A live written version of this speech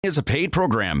Is a paid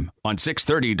program on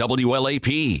 630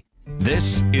 WLAP.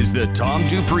 This is the Tom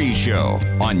Dupree Show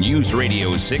on News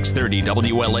Radio 630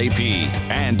 WLAP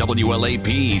and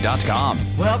WLAP.com.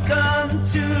 Welcome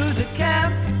to the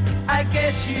camp. I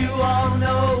guess you all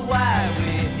know why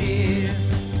we're here.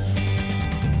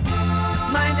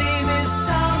 My name is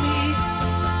Tommy,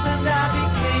 and I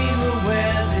became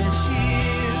aware this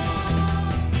year.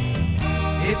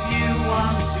 If you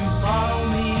want to follow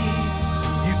me,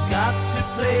 you've got to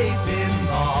play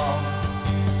pinball.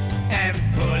 And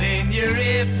put in your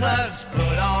earplugs,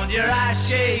 put on your eye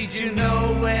shades, you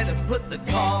know where to put the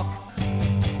cork.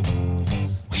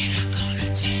 We're not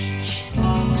gonna take it.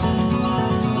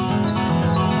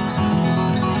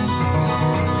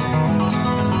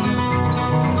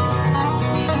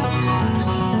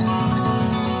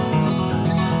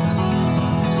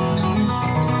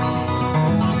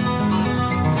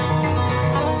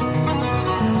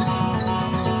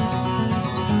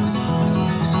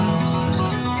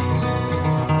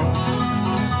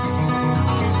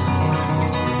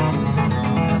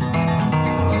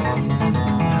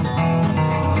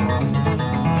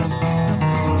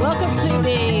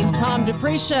 Tom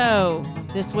Dupree Show.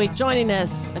 This week joining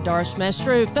us, Darsh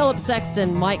Mashru, Philip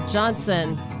Sexton, Mike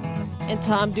Johnson, and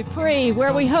Tom Dupree,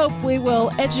 where we hope we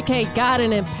will educate, guide,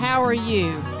 and empower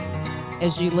you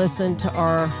as you listen to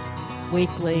our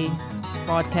weekly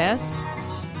broadcast.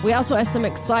 We also have some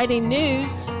exciting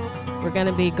news. We're going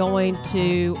to be going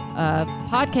to a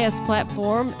podcast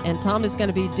platform, and Tom is going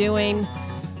to be doing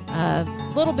a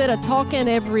little bit of talking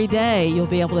every day. You'll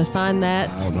be able to find that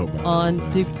on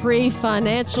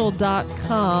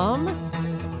DupreeFinancial.com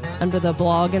under the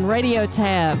blog and radio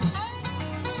tab.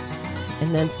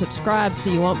 And then subscribe so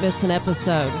you won't miss an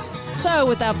episode. So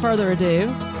without further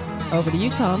ado, over to you,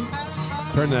 Tom.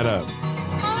 Turn that up.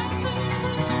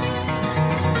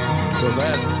 So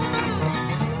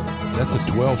that's a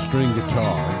 12-string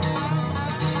guitar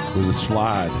with a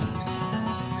slide.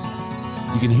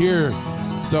 You can hear,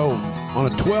 so on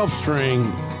a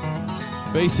 12-string,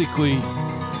 basically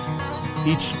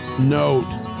each note,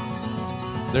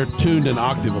 they're tuned an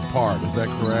octave apart. Is that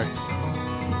correct?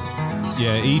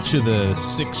 Yeah, each of the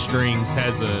 6 strings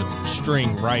has a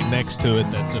string right next to it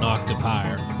that's an octave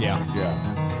higher. Yeah.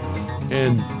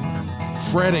 And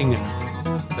fretting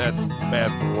that bad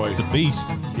boy. It's a beast.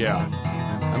 Yeah.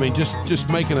 I mean, just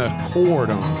making a chord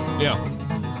on it. Yeah.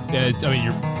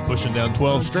 You're pushing down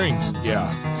 12 strings. Yeah.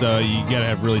 So you got to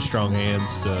have really strong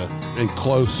hands to and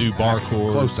close do bar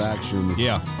chords. Close action.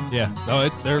 Yeah. No,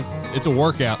 it's a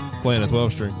workout playing a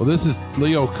 12-string. Well, this is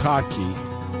Leo Kottke.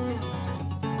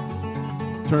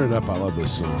 Turn it up. I love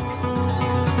this song.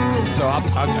 So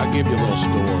I'll give you a little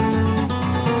story.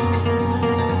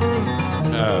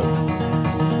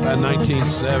 In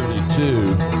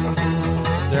 1972,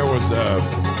 there was a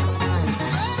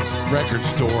record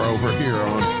store over here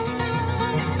on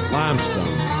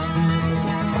Limestone.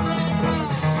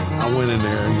 I went in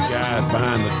there, and the guy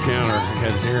behind the counter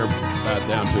had hair about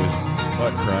down to his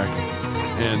butt crack,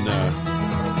 and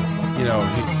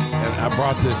and I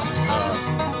brought this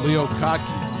Leo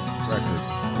Kottke record.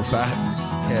 Of course, I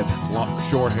had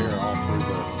short hair all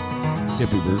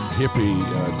through the hippie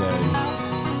days,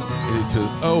 and he said,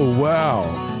 "Oh wow,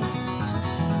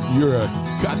 you're a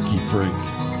Kottke freak."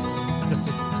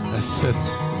 I said,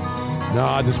 "No,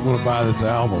 I just want to buy this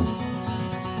album."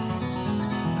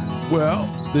 "Well,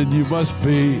 then you must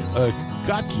be a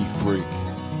Kottke freak."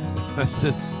 I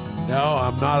said, "No,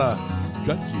 I'm not a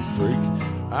Kottke freak.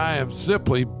 I am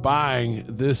simply buying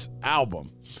this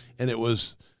album." And it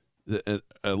was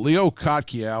a Leo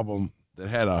Kottke album that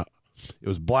had it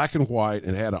was black and white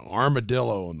and had an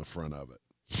armadillo on the front of it.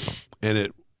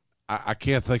 And I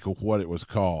can't think of what it was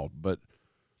called, but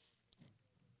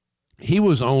he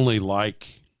was only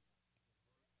like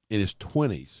in his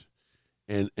 20s,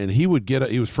 and he would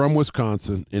he was from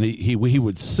Wisconsin, and he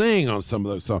would sing on some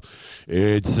of those songs.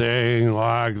 It'd sing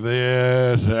like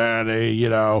this, and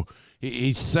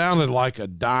he sounded like a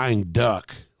dying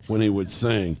duck when he would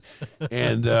sing,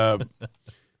 and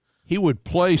he would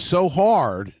play so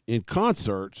hard in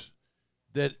concerts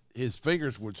that his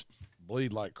fingers would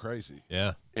bleed like crazy.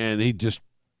 Yeah, and he'd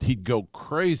go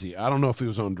crazy. I don't know if he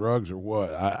was on drugs or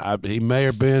what. He may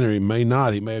have been, or he may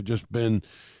not. He may have just been,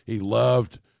 he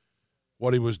loved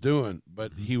what he was doing,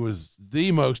 but he was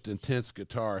the most intense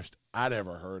guitarist I'd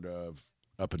ever heard of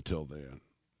up until then.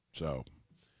 So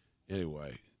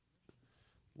anyway,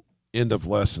 end of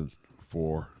lesson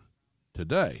for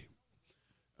today.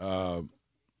 I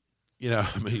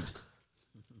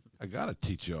got to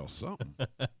teach y'all something.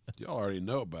 Y'all already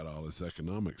know about all this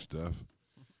economic stuff.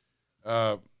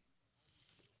 I'm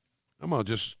going to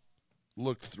just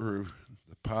look through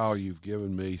the pile you've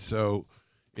given me. So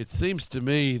it seems to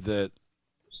me that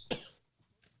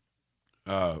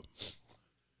the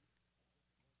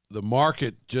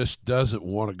market just doesn't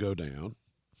want to go down.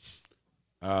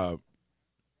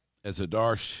 As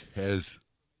Adarsh has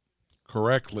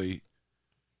correctly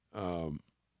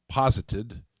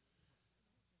posited,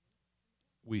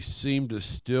 we seem to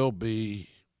still be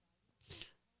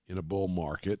in a bull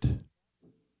market,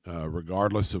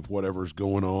 regardless of whatever's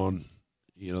going on.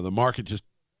 You know, the market just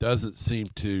doesn't seem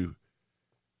to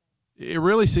 – it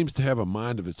really seems to have a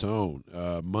mind of its own.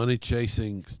 Money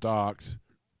chasing stocks,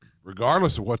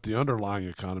 regardless of what the underlying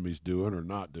economy is doing or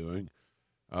not doing.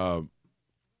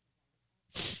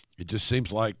 It just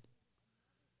seems like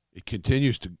it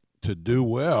continues to do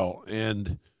well.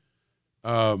 And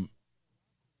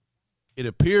it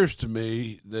appears to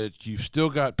me that you've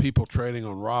still got people trading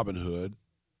on Robinhood.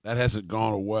 That hasn't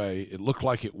gone away. It looked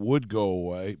like it would go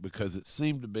away because it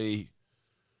seemed to be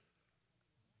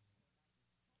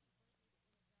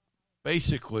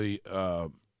basically a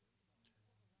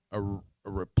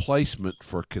replacement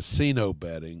for casino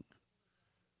betting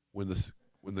when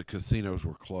the casinos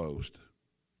were closed,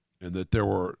 and that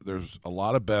there's a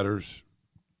lot of bettors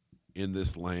in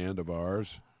this land of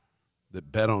ours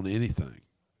that bet on anything.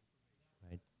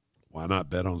 Right. Why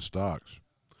not bet on stocks?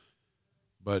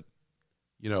 But,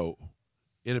 you know,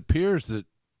 it appears that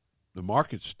the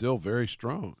market's still very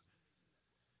strong.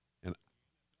 And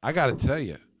I got to tell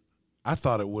you, I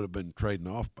thought it would have been trading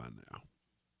off by now,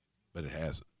 but it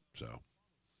hasn't.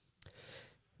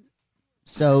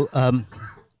 So,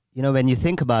 you know, when you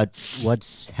think about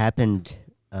what's happened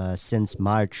since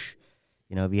March,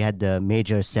 you know, we had the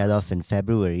major sell-off in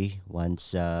February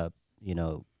once, you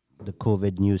know, the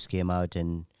COVID news came out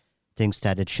and things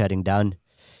started shutting down.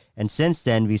 And since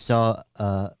then, we saw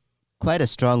quite a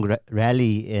strong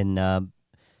rally in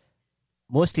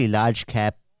mostly large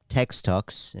cap tech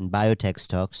stocks and biotech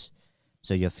stocks.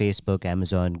 So your Facebook,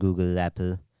 Amazon, Google,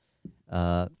 Apple.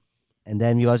 And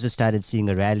then we also started seeing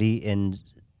a rally in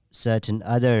certain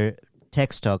other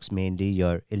tech stocks, mainly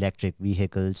your electric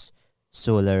vehicles,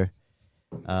 solar.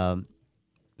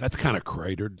 That's kind of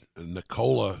cratered, and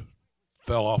Nikola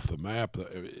fell off the map.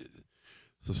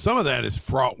 So some of that is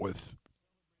fraught with,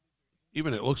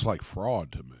 even it looks like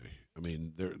fraud to me. I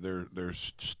mean,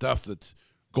 there's stuff that's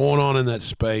going on in that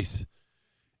space.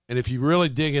 And if you really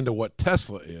dig into what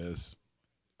Tesla is,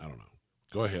 I don't know.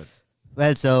 Go ahead.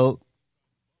 Well, so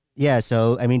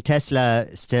I mean, Tesla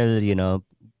still, you know,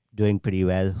 doing pretty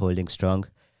well, holding strong.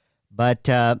 But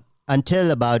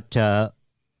until about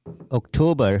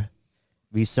October,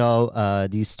 we saw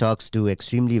these stocks do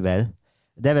extremely well.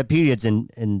 There were periods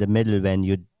in the middle when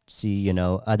you'd see, you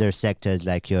know, other sectors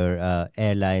like your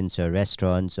airlines or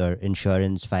restaurants or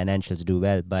insurance, financials do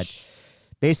well. But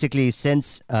basically,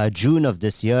 since June of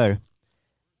this year,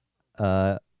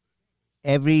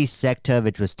 every sector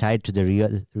which was tied to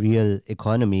the real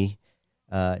economy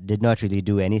did not really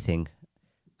do anything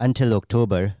until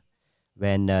October,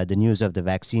 when the news of the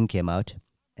vaccine came out.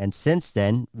 And since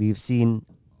then, we've seen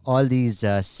all these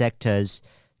sectors,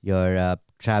 your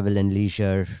travel and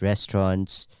leisure,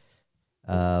 restaurants,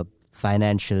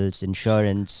 financials,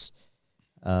 insurance,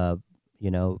 you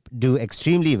know, do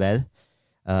extremely well.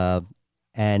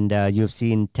 And you've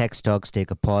seen tech stocks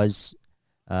take a pause.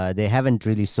 They haven't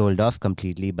really sold off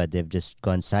completely, but they've just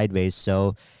gone sideways.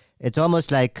 So it's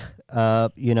almost like,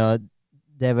 you know,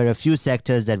 there were a few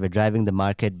sectors that were driving the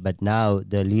market, but now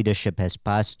the leadership has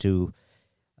passed to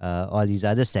all these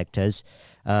other sectors.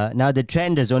 Now the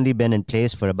trend has only been in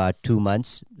place for about 2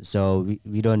 months, so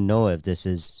we don't know if this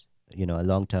is, you know, a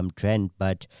long-term trend.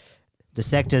 But the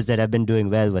sectors that have been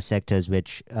doing well were sectors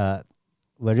which were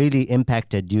really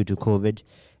impacted due to COVID,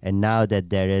 and now that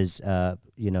there is,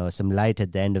 you know, some light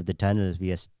at the end of the tunnel,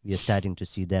 we are starting to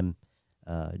see them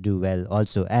do well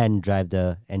also and drive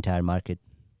the entire market.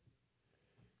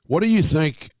 What do you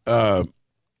think? I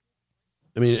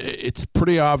mean, it's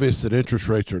pretty obvious that interest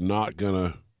rates are not going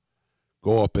to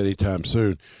go up anytime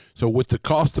soon. So with the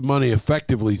cost of money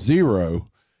effectively zero,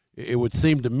 it would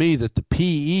seem to me that the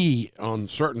PE on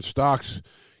certain stocks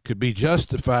could be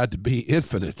justified to be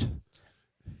infinite.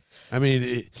 I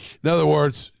mean, in other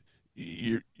words,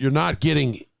 you're not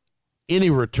getting any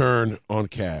return on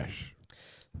cash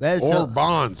or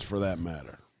bonds for that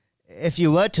matter. If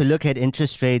you were to look at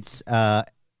interest rates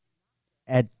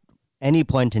at any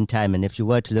point in time, and if you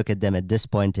were to look at them at this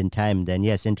point in time, then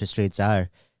yes, interest rates are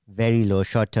very low.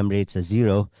 Short-term rates are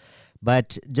zero.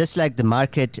 But just like the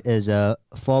market is a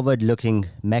forward-looking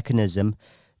mechanism,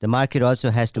 the market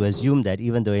also has to assume that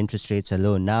even though interest rates are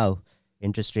low now,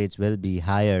 interest rates will be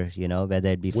higher, whether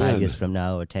it be 5 When? years from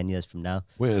now or 10 years from now.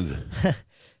 When?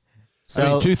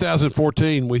 So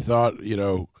 2014, we thought,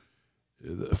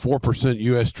 4%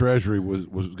 U.S. Treasury was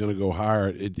going to go higher.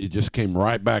 It just came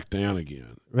right back down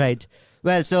again. right.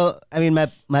 Well, so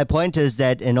my point is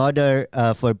that in order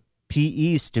for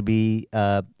PEs to be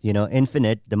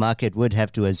infinite, the market would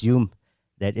have to assume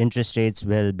that interest rates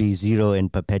will be zero in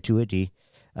perpetuity,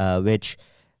 which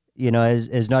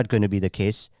is not going to be the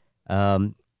case.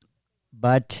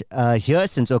 But here,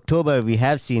 since October, we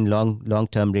have seen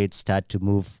long-term rates start to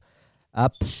move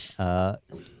up,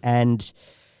 and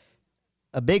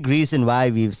a big reason why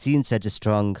we've seen such a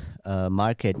strong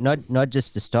market, not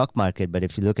just the stock market, but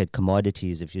if you look at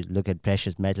commodities, if you look at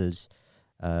precious metals,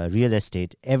 real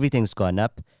estate, everything's gone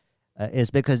up, is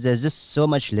because there's just so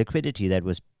much liquidity that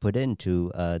was put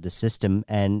into the system.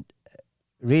 And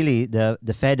really,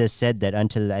 the Fed has said that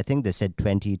until, I think they said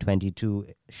 2022,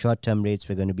 short-term rates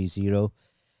were going to be zero.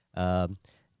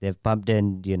 They've pumped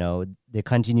in, they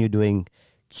continue doing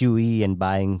QE and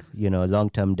buying,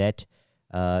 long-term debt.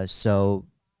 So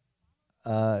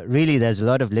really, there's a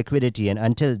lot of liquidity. And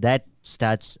until that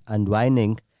starts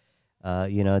unwinding,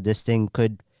 this thing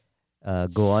could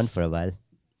go on for a while.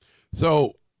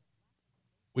 So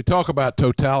we talk about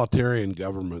totalitarian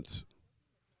governments.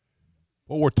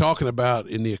 What we're talking about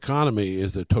in the economy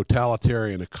is a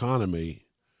totalitarian economy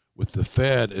with the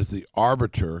Fed as the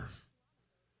arbiter.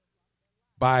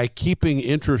 By keeping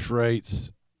interest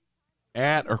rates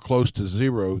at or close to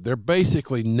zero, they're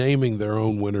basically naming their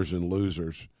own winners and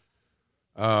losers.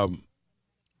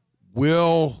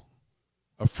 Will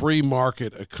a free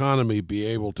market economy be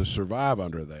able to survive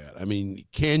under that? I mean,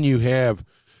 can you have,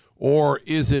 or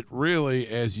is it really,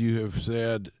 as you have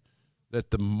said,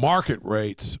 that the market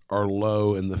rates are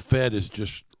low and the Fed is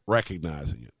just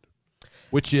recognizing it?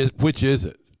 Which is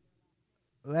it?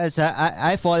 Well, so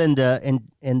I fall in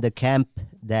the camp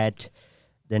that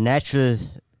the natural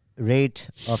rate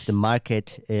of the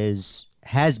market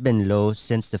has been low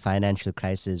since the financial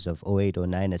crisis of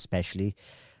 08-09 especially,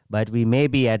 but we may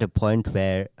be at a point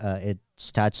where it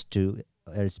starts to,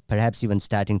 or is perhaps even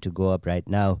starting to go up right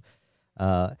now.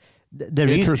 The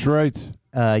Interest rates?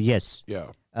 Yes. Yeah.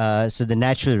 So the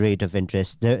natural rate of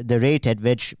interest, the rate at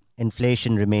which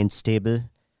inflation remains stable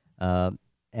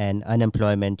and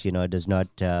unemployment, does not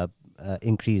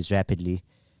increase rapidly.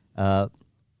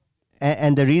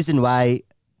 And the reason why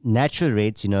natural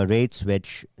rates, rates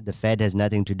which the Fed has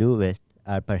nothing to do with,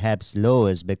 are perhaps low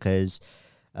is because,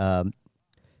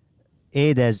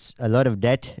 there's a lot of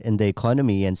debt in the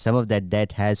economy, and some of that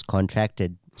debt has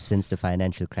contracted since the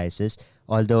financial crisis,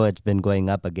 although it's been going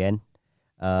up again.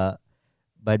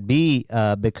 But B,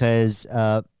 because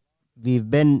we've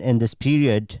been in this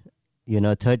period,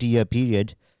 30-year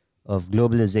period of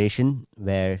globalization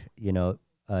where,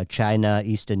 China,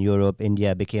 Eastern Europe,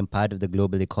 India became part of the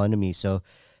global economy. So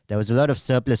there was a lot of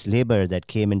surplus labor that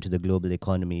came into the global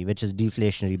economy, which is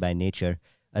deflationary by nature,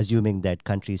 assuming that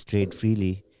countries trade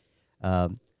freely.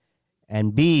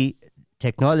 And B,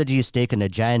 technology has taken a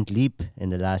giant leap in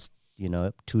the last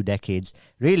 2 decades.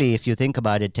 Really, if you think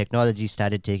about it, technology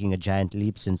started taking a giant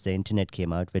leap since the internet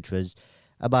came out, which was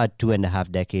about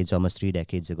 2.5 decades, almost 3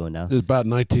 decades ago now. It was about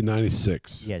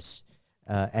 1996. Yes.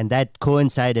 And that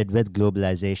coincided with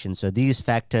globalization. So these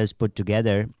factors put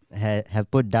together have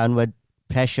put downward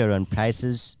pressure on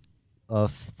prices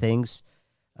of things,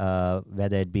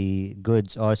 whether it be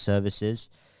goods or services.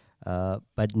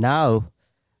 But now,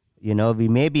 we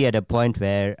may be at a point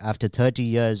where after 30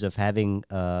 years of having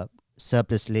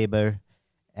surplus labor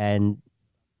and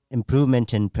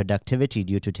improvement in productivity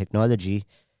due to technology,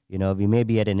 we may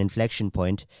be at an inflection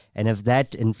point. And if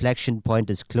that inflection point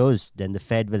is closed, then the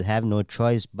Fed will have no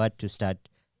choice but to start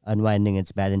unwinding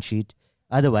its balance sheet.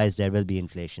 Otherwise, there will be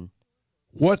inflation.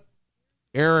 What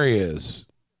areas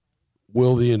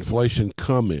will the inflation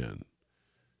come in?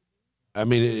 I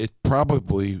mean, it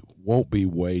probably won't be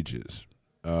wages.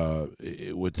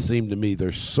 It would seem to me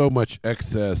there's so much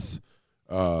excess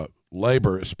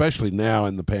labor, especially now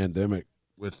in the pandemic,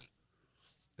 with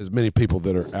as many people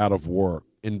that are out of work,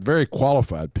 and very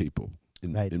qualified people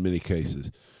in many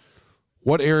cases.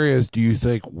 What areas do you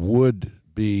think would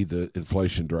be the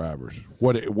inflation drivers?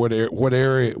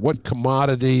 What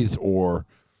commodities or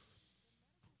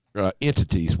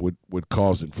entities would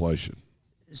cause inflation?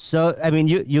 So,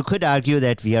 you could argue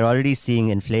that we are already seeing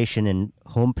inflation in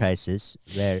home prices,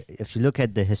 where if you look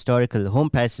at the historical, home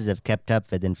prices have kept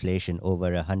up with inflation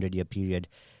over a 100-year period.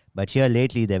 But here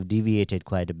lately, they've deviated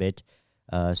quite a bit.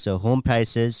 So home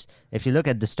prices, if you look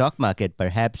at the stock market,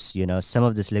 perhaps, some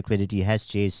of this liquidity has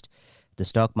chased the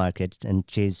stock market and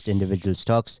chased individual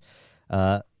stocks.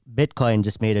 Bitcoin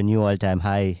just made a new all-time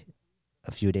high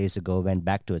a few days ago, went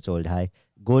back to its old high.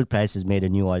 Gold prices made a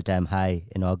new all-time high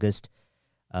in August.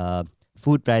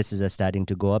 Food prices are starting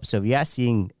to go up. So we are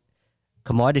seeing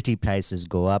commodity prices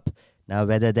go up. Now,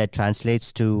 whether that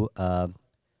translates to, the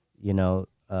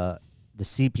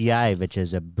CPI, which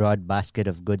is a broad basket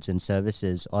of goods and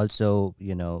services, also,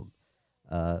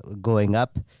 going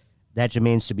up, that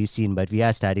remains to be seen. But we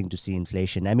are starting to see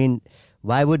inflation. I mean,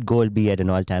 why would gold be at an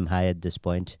all-time high at this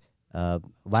point?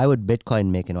 Why would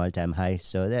Bitcoin make an all-time high?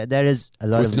 So there is a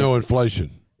lot with no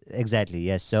inflation. Exactly,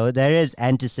 yes. So there is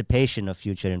anticipation of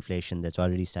future inflation that's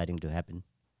already starting to happen.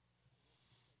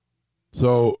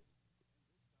 So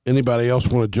anybody else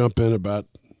want to jump in about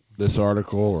this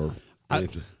article or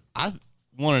anything? I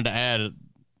wanted to add.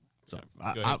 Sorry,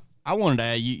 I wanted to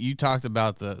add. You talked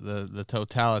about the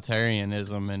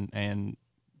totalitarianism and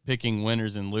picking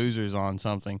winners and losers on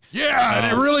something. Yeah,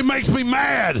 and it really makes me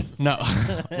mad. No,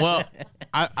 well,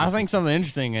 I think something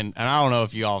interesting, and I don't know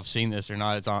if you all have seen this or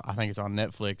not. I think it's on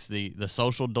Netflix. The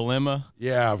Social Dilemma.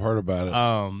 Yeah, I've heard about it.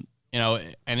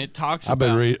 And it talks. I've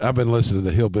been listening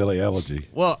to Hillbilly Elegy.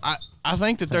 Well, I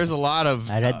think that there's a lot of.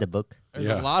 I read the book. There's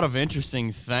a lot of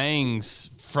interesting things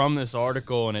from this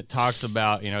article, and it talks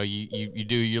about, you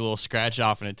do your little scratch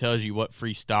off, and it tells you what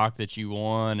free stock that you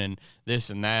won, and this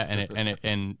and that,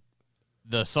 and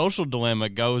the Social Dilemma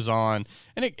goes on,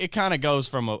 and it kind of goes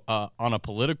from on a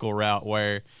political route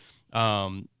where,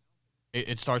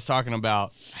 it starts talking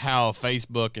about how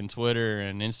Facebook and Twitter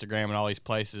and Instagram and all these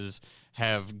places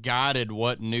have guided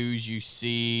what news you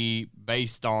see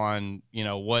based on,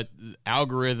 what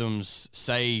algorithms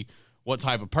say what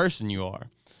type of person you are.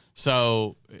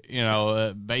 So,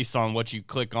 based on what you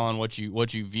click on, what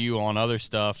you view on other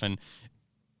stuff, and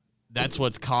that's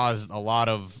what's caused a lot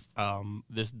of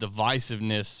this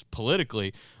divisiveness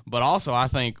politically. But also, I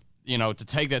think, to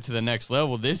take that to the next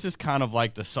level, this is kind of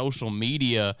like the social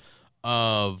media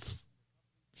of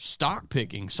stock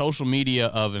picking, social media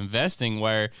of investing,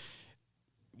 where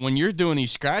when you're doing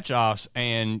these scratch offs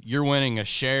and you're winning a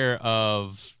share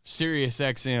of Sirius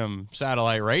XM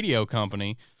satellite radio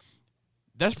company,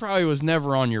 that's probably was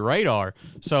never on your radar.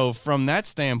 So from that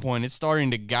standpoint, it's starting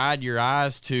to guide your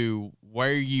eyes to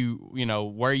where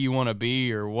where you want to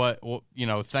be, or what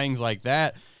things like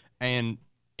that. And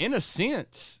in a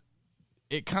sense,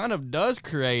 it kind of does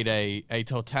create a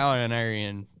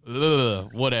totalitarian,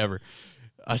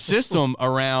 a system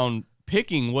around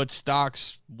picking what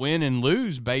stocks win and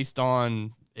lose based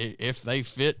on if they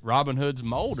fit Robinhood's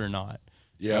mold or not.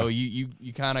 Yeah.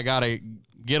 You kind of got to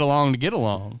get along to get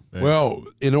along. Well,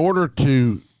 in order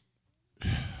to,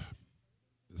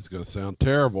 this is going to sound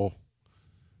terrible,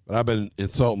 but I've been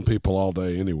insulting people all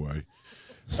day anyway.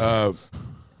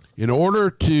 In order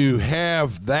to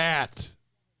have that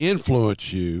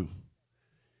influence you,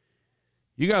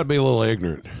 you got to be a little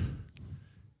ignorant.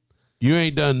 You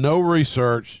ain't done no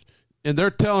research, and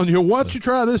they're telling you, why don't you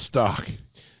try this stock?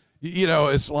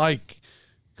 It's like,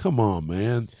 come on,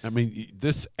 man. I mean,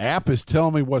 this app is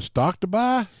telling me what stock to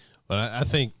buy. But I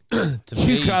think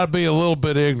you got to be a little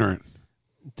bit ignorant.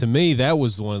 To me, that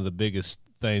was one of the biggest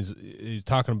things. He's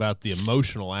talking about the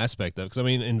emotional aspect of it. Because, I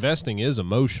mean, investing is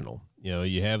emotional.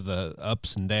 You have the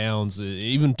ups and downs.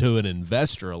 Even to an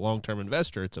investor, a long-term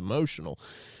investor, it's emotional.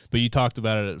 But you talked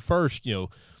about it at first,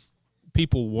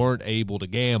 people weren't able to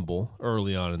gamble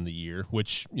early on in the year,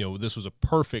 which, this was a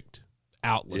perfect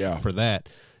outlet for that.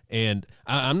 And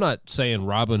I'm not saying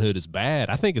Robinhood is bad.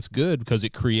 I think it's good because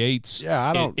it creates,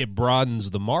 it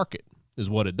broadens the market is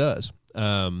what it does.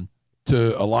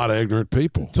 To a lot of ignorant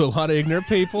people.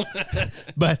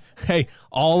 But, hey,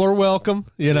 all are welcome,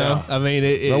 Yeah. I mean,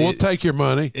 we'll take your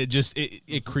money.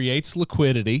 It creates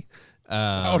liquidity.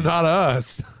 Not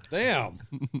us. Damn.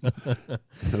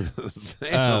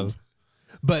 Damn.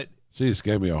 But she just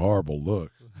gave me a horrible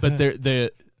look. But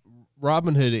the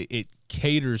Robinhood, it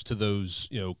caters to those,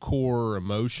 core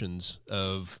emotions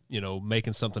of,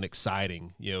 making something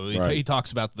exciting. He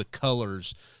talks about the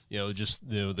colors, just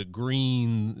the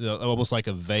green, almost like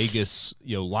a Vegas,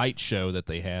 like show that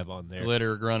they have on there.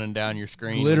 Glitter running down your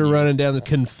screen. Running down, the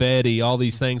confetti, all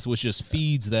these things, which just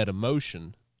feeds that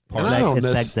emotion.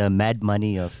 It's like the Mad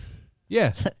Money of.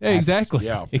 Yeah, exactly.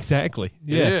 Yeah, exactly.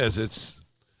 Yeah. It is.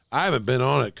 I haven't been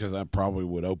on it because I probably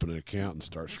would open an account and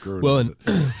start screwing with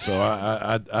it. So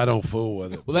I don't fool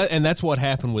with it. Well, that's what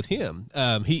happened with him.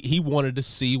 He wanted to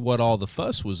see what all the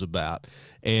fuss was about,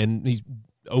 and he's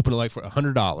opened it like for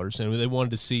 $100, and they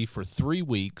wanted to see for 3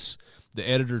 weeks. The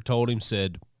editor told him,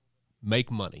 said,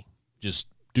 make money. Just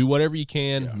do whatever you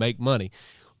can, make money.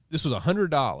 This was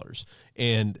 $100,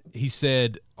 and he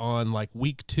said on like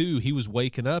week 2, he was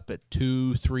waking up at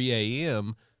 2, 3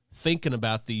 a.m., thinking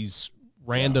about these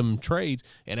random trades.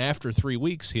 And after 3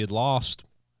 weeks, he had lost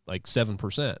like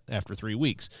 7% after 3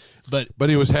 weeks. But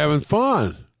he was having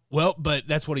fun. Well, but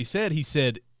that's what he said. He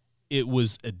said it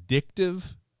was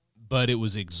addictive, but it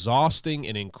was exhausting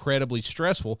and incredibly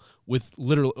stressful with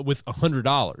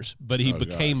 $100. But he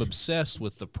became obsessed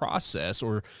with the process.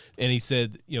 And he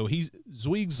said,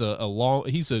 Zweig's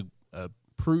he's a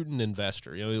prudent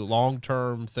investor, a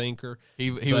long-term thinker.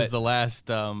 He was the last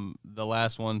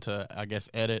one to, I guess,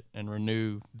 edit and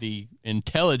renew The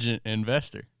Intelligent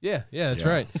Investor. Yeah, that's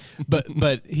right.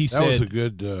 But he said that was a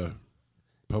good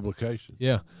publication.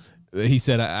 Yeah. He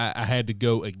said, I had to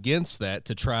go against that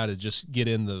to try to just get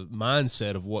in the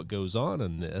mindset of what goes on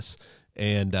in this.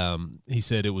 And he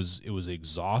said it was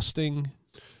exhausting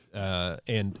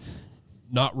and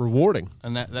not rewarding.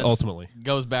 And that ultimately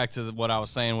goes back to what I was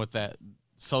saying with that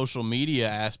social media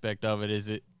aspect of it, is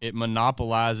it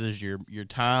monopolizes your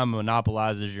time,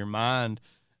 monopolizes your mind.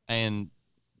 And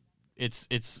it's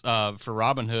for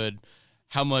Robinhood,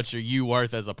 how much are you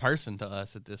worth as a person to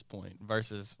us at this point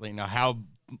versus, how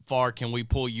far can we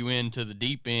pull you into the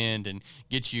deep end and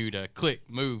get you to click,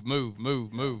 move.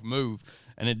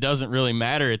 And it doesn't really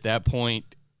matter at that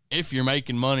point if you're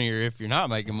making money or if you're not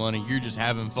making money. You're just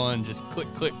having fun. Just click,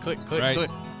 click.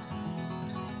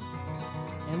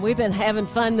 And we've been having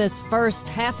fun this first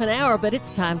half an hour, but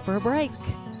it's time for a break.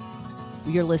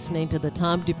 You're listening to the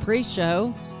Tom Dupree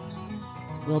Show.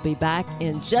 We'll be back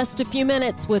in just a few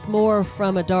minutes with more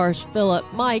from Adarsh, Philip,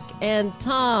 Mike, and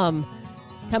Tom.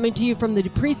 Coming to you from the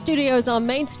Dupree Studios on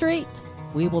Main Street.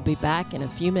 We will be back in a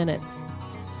few minutes.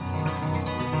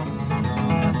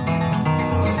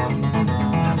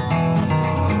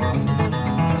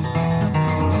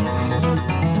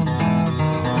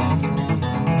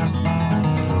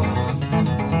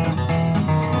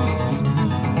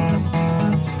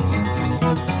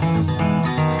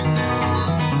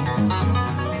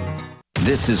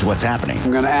 This is what's happening.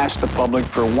 I'm going to ask the public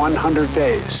for 100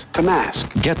 days to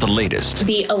mask. Get the latest.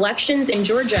 The elections in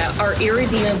Georgia are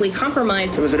irredeemably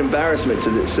compromised. It was an embarrassment to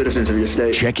the citizens of your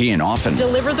state. Check in often.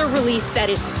 Deliver the relief that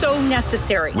is so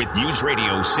necessary. With News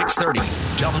Radio 630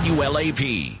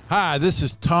 WLAP. Hi, this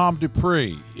is Tom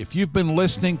Dupree. If you've been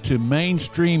listening to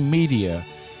mainstream media,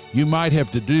 you might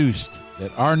have deduced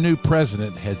that our new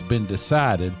president has been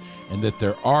decided and that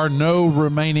there are no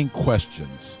remaining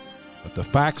questions. But the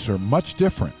facts are much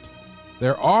different.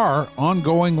 There are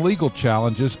ongoing legal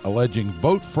challenges alleging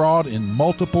vote fraud in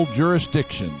multiple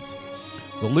jurisdictions.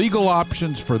 The legal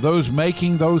options for those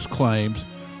making those claims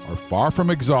are far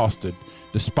from exhausted,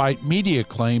 despite media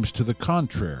claims to the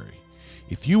contrary.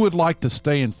 If you would like to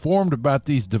stay informed about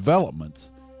these developments,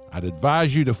 I'd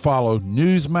advise you to follow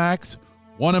Newsmax,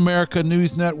 One America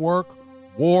News Network,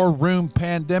 War Room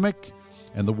Pandemic,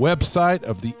 and the website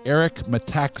of the Eric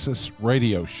Metaxas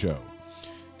Radio Show.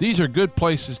 These are good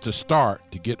places to start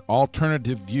to get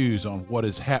alternative views on what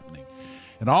is happening.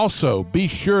 And also, be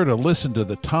sure to listen to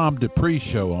the Tom Dupree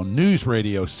Show on News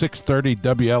Radio 630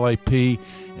 WLAP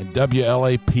and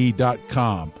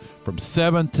WLAP.com from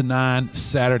 7 to 9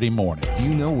 Saturday mornings.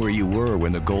 You know where you were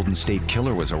when the Golden State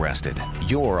Killer was arrested.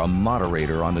 You're a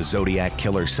moderator on the Zodiac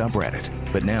Killer subreddit.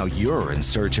 But now you're in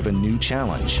search of a new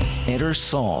challenge. Enter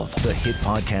Solve, the hit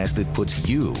podcast that puts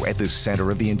you at the center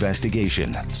of the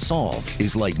investigation. Solve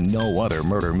is like no other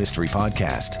murder mystery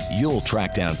podcast. You'll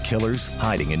track down killers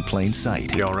hiding in plain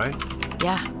sight. You all right?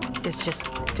 Yeah, it's just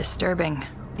disturbing.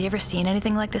 Have you ever seen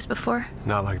anything like this before?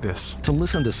 Not like this. To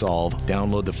listen to Solve,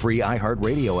 download the free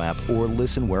iHeartRadio app or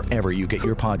listen wherever you get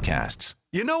your podcasts.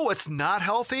 You know what's not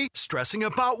healthy? Stressing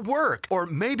about work. Or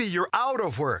maybe you're out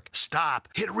of work. Stop.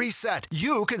 Hit reset.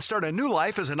 You can start a new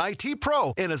life as an IT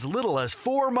pro in as little as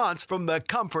 4 months from the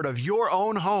comfort of your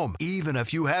own home, even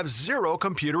if you have zero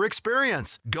computer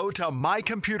experience. Go to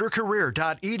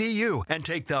mycomputercareer.edu and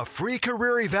take the free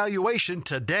career evaluation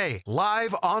today.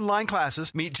 Live online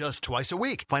classes meet just twice a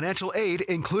week. Financial aid,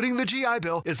 including the GI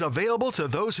Bill, is available to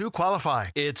those who qualify.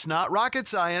 It's not rocket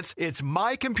science. It's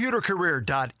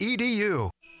mycomputercareer.edu.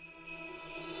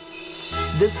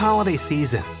 This holiday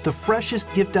season, the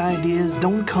freshest gift ideas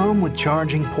don't come with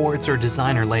charging ports or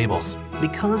designer labels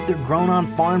because they're grown on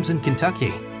farms in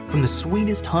Kentucky. From the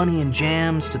sweetest honey and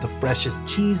jams to the freshest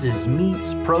cheeses,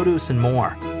 meats, produce, and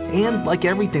more. And like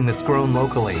everything that's grown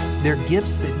locally, they're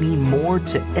gifts that mean more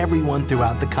to everyone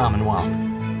throughout the Commonwealth.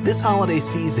 This holiday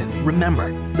season,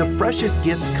 remember, the freshest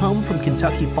gifts come from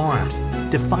Kentucky farms.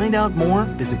 To find out more,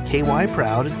 visit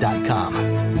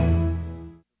kyproud.com.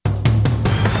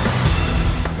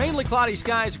 cloudy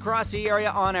skies across the area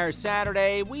on our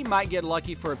Saturday. We might get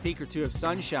lucky for a peak or two of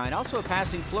sunshine. Also a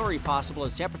passing flurry possible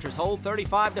as temperatures hold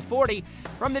 35 to 40.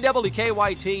 From the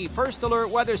WKYT First Alert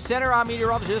Weather Center, I'm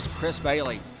meteorologist Chris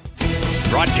Bailey.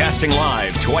 Broadcasting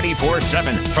live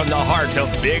 24/7 from the heart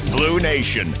of Big Blue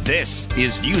Nation. This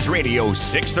is News Radio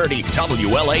 630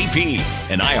 WLAP,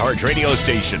 an iHeart radio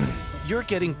station. You're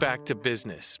getting back to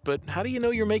business, but how do you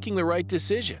know you're making the right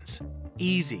decisions?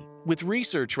 Easy, with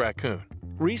Research Raccoon.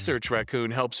 Research Raccoon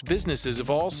helps businesses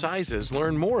of all sizes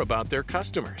learn more about their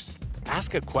customers.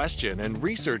 Ask a question and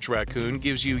Research Raccoon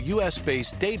gives you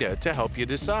US-based data to help you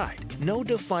decide. No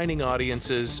defining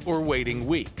audiences or waiting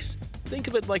weeks. Think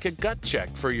of it like a gut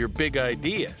check for your big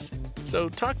ideas. So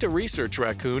talk to Research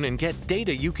Raccoon and get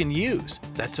data you can use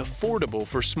that's affordable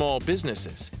for small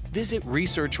businesses. Visit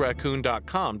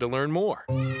researchraccoon.com to learn more.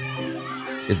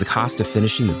 Is the cost of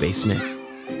finishing the basement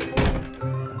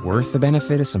worth the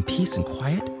benefit of some peace and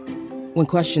quiet? When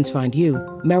questions find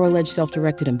you, Merrill Edge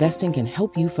Self-Directed Investing can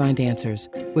help you find answers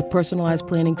with personalized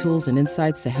planning tools and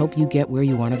insights to help you get where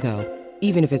you want to go,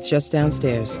 even if it's just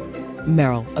downstairs.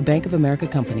 Merrill, a Bank of America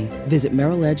company. Visit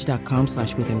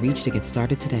merrilledge.com/withinreach to get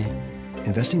started today.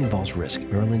 Investing involves risk.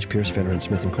 Merrill Lynch, Pierce, Fenner &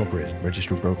 Smith Incorporated.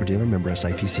 Registered broker-dealer, member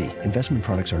SIPC. Investment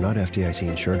products are not FDIC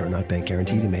insured or not bank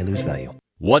guaranteed and may lose value.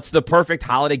 What's the perfect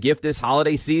holiday gift this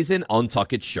holiday season?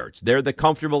 Untucked shirts. They're the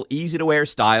comfortable, easy-to-wear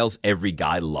styles every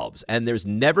guy loves. And there's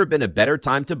never been a better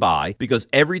time to buy because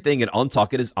everything in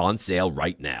Untucked is on sale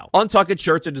right now. Untucked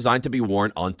shirts are designed to be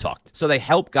worn untucked, so they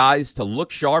help guys to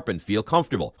look sharp and feel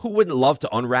comfortable. Who wouldn't love to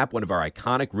unwrap one of our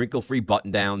iconic wrinkle-free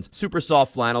button-downs, super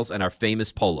soft flannels, and our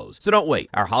famous polos? So don't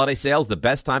wait. Our holiday sale is the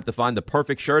best time to find the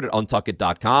perfect shirt at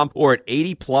untucked.com or at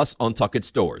 80-plus Untucked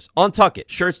stores. Untucked.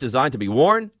 Shirts designed to be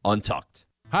worn untucked.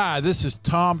 Hi, this is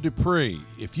Tom Dupree.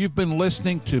 If you've been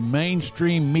listening to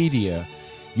mainstream media,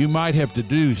 you might have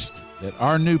deduced that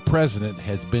our new president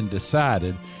has been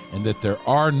decided and that there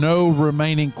are no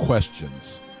remaining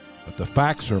questions. But the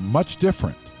facts are much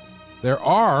different. There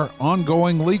are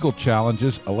ongoing legal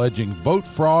challenges alleging vote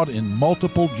fraud in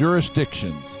multiple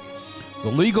jurisdictions.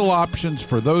 The legal options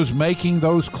for those making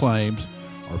those claims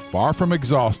are far from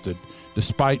exhausted,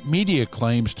 despite media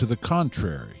claims to the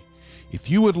contrary. If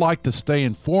you would like to stay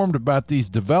informed about these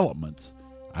developments,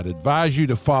 I'd advise you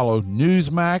to follow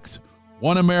Newsmax,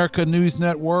 One America News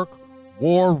Network,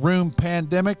 War Room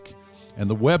Pandemic, and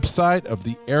the website of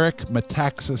the Eric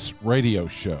Metaxas Radio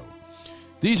Show.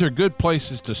 These are good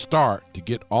places to start to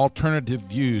get alternative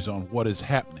views on what is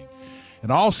happening.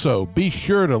 And also, be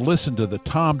sure to listen to the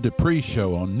Tom Dupree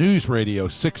Show on News Radio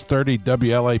 630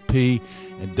 WLAP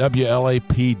and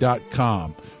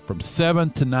WLAP.com from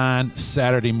 7 to 9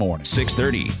 Saturday morning.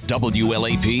 630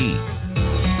 WLAP.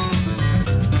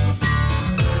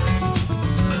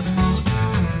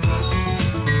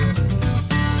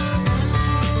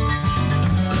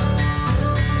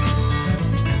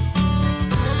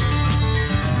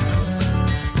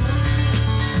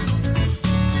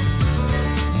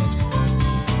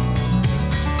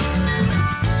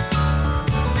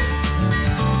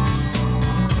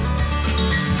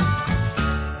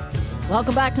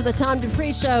 Welcome back to the Tom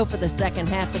Dupree Show for the second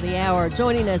half of the hour.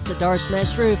 Joining us, Adarsh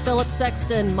Meshru, Philip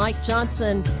Sexton, Mike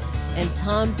Johnson, and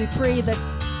Tom Dupree, the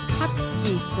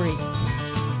hockey freak.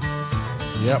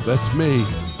 Yep, that's me.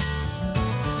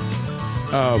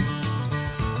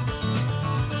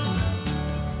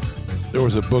 There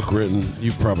was a book written,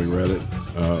 you've probably read it,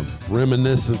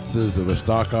 Reminiscences of a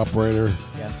Stock Operator.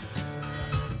 Yeah.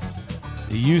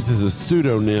 He uses a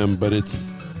pseudonym, but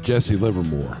it's Jesse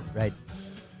Livermore. Right.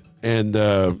 And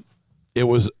it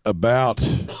was about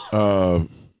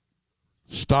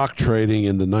stock trading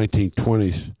in the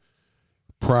 1920s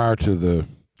prior to the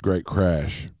Great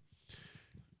Crash.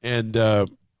 And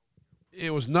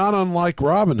it was not unlike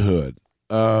Robinhood,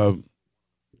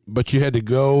 but you had to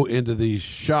go into these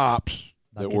shops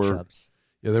Bucket that were shops.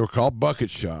 Yeah, they were called bucket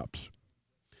shops.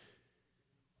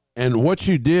 And what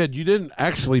you did, you didn't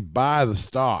actually buy the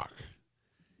stock.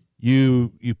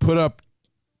 You put up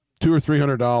 $200 or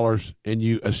 $300 and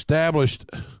you established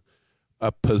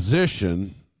a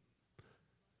position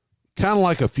kind of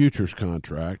like a futures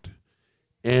contract.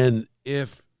 And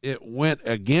if it went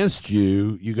against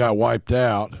you, you got wiped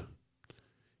out.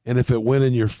 And if it went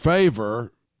in your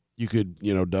favor, you could,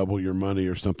 double your money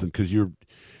or something, because you're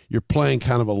playing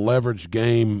kind of a leverage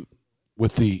game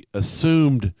with the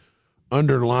assumed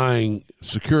underlying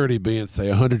security being, say,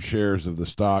 100 shares of the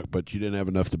stock, but you didn't have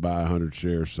enough to buy 100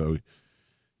 shares, so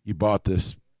you bought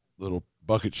this little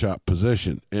bucket shop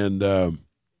position. And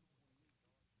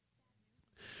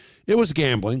it was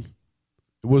gambling.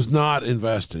 It was not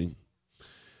investing.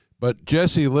 But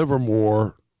Jesse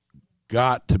Livermore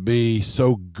got to be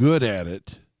so good at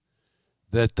it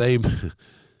that they,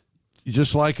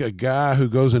 just like a guy who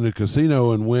goes into a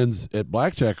casino and wins at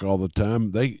blackjack all the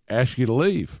time, they ask you to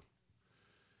leave.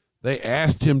 They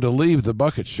asked him to leave the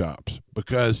bucket shops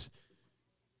because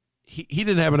he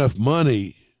didn't have enough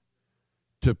money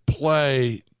to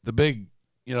play the big,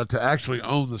 to actually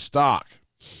own the stock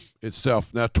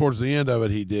itself. Now, towards the end of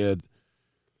it, he did.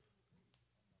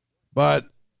 But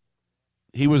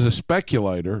he was a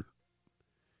speculator,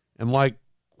 and like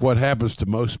what happens to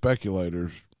most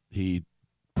speculators, he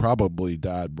probably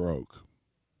died broke.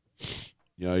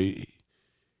 He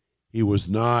was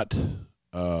not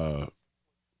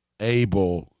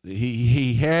able.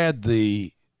 He had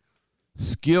the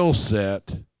skill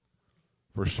set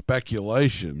for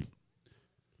speculation,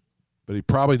 but he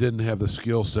probably didn't have the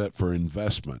skill set for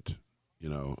investment,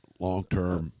 long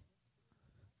term.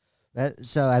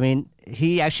 So, I mean,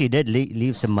 he actually did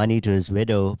leave some money to his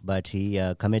widow, but he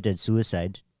committed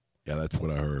suicide. Yeah, that's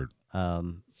what I heard.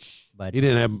 But he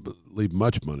didn't leave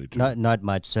much money to him. Not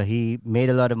much. So he made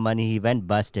a lot of money. He went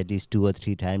bust at least 2 or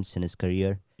 3 times in his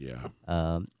career. Yeah.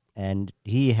 And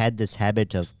he had this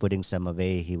habit of putting some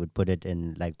away. He would put it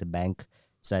in like the bank.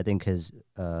 So I think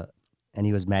and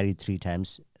he was married 3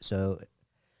 times. So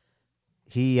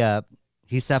he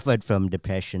suffered from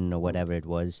depression or whatever it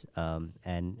was.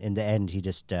 And in the end, he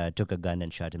just took a gun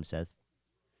and shot himself.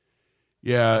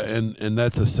 Yeah, and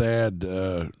that's a sad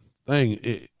thing.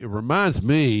 It reminds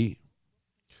me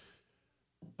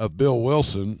of Bill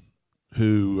Wilson,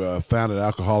 who founded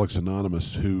Alcoholics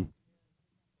Anonymous, who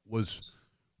was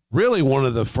really one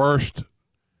of the first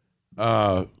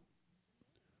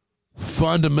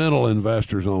fundamental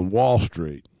investors on Wall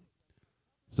Street.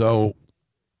 So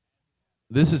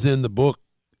this is in the book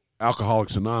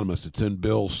Alcoholics Anonymous. It's in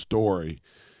Bill's story.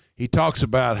 He talks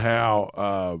about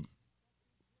how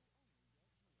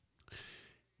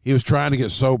he was trying to get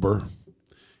sober,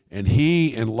 and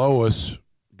he and Lois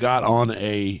got on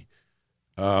a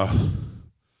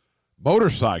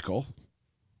motorcycle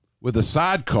with a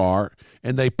sidecar,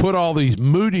 and they put all these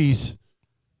Moody's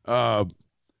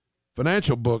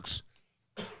financial books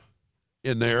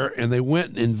in there, and they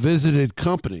went and visited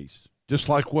companies, just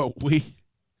like what we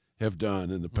have done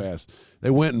in the past.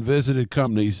 They went and visited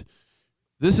companies.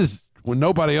 This is when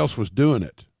nobody else was doing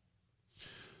it.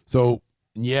 So,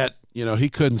 yet, he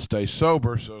couldn't stay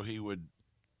sober, so he would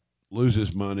lose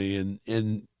his money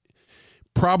and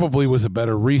probably was a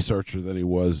better researcher than he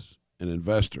was an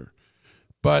investor.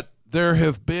 But there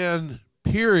have been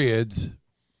periods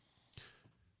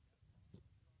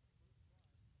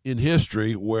in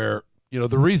history where,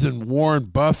 the reason Warren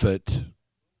Buffett,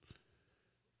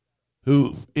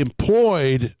 who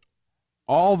employed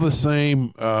all the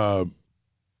same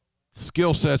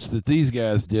skill sets that these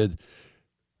guys did,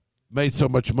 made so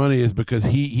much money is because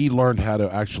he learned how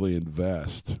to actually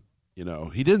invest.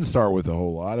 He didn't start with a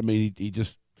whole lot. I mean, he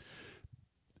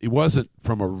wasn't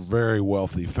from a very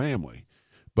wealthy family,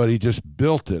 but he just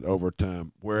built it over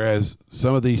time, whereas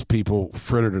some of these people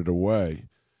frittered it away.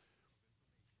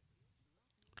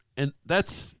 And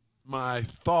that's my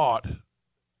thought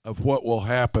of what will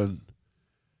happen,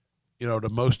 to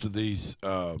most of these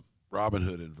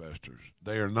Robinhood investors.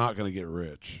 They are not going to get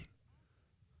rich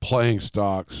playing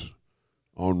stocks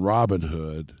on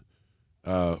Robinhood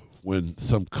when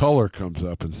some color comes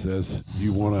up and says, do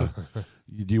you want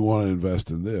to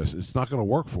invest in this? It's not going to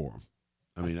work for them.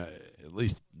 I mean, at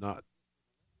least not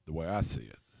the way I see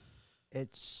it.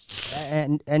 It's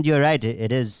and you're right.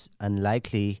 It is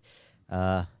unlikely.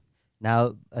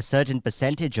 Now, a certain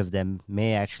percentage of them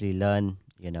may actually learn,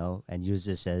 and use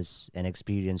this as an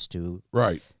experience to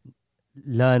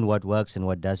learn what works and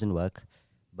what doesn't work.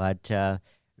 But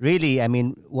really, I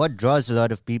mean, what draws a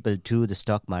lot of people to the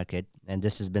stock market, and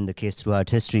this has been the case throughout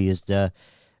history, is the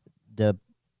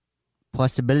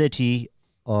possibility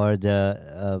or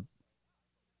the,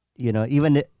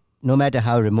 even no matter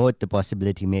how remote the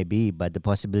possibility may be, but the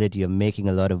possibility of making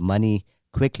a lot of money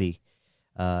quickly.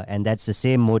 And that's the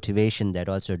same motivation that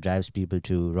also drives people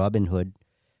to Robinhood.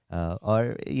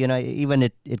 Or, even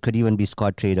it could even be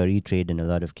Scottrade or E-Trade in a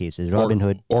lot of cases.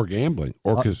 Robinhood. Or gambling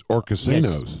or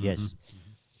casinos. Yes.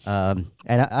 And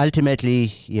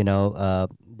ultimately,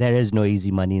 there is no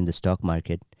easy money in the stock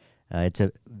market. It's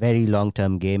a very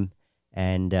long-term game.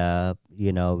 And,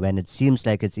 when it seems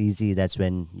like it's easy, that's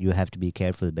when you have to be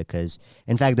careful because,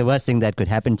 in fact, the worst thing that could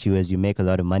happen to you is you make a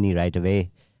lot of money right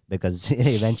away because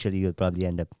eventually you'll probably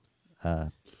end up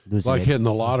losing It's like hitting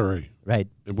the lottery. Right.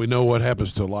 And we know what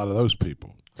happens to a lot of those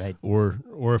people. Right. Or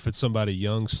if it's somebody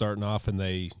young starting off and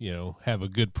they, have a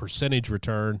good percentage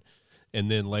return, and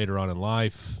then later on in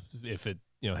life, if it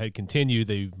had continued,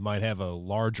 they might have a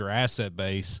larger asset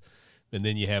base, and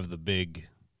then you have the big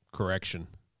correction,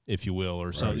 if you will,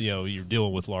 or something. You're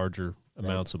dealing with larger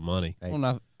amounts of money. Right.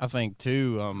 Well, I think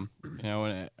too,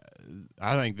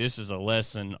 I think this is a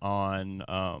lesson on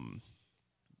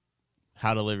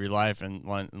how to live your life and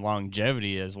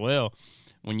longevity as well.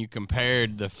 When you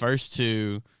compared the first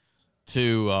two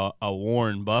to a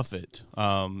Warren Buffett,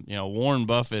 Warren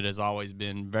Buffett has always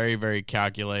been very, very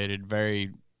calculated, very,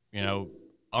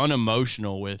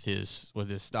 unemotional with his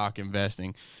stock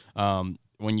investing.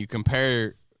 When you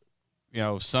compare,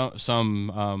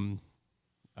 some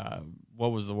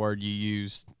what was the word you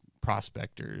used?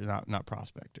 Prospectors, not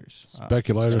prospectors.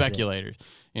 Speculators. Speculators.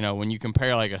 When you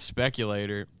compare like a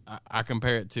speculator, I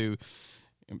compare it to.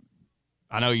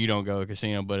 I know you don't go to a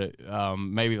casino, but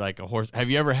maybe like a horse. Have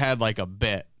you ever had like a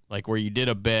bet, like where you did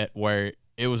a bet where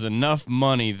it was enough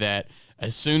money that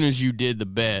as soon as you did the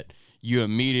bet, you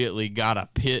immediately got a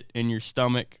pit in your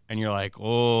stomach, and you're like,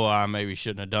 oh, I maybe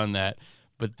shouldn't have done that.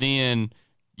 But then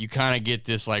you kind of get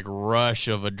this like rush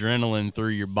of adrenaline through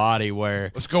your body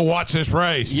where let's go watch this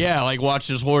race. Yeah, like watch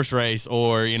this horse race,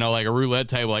 or like a roulette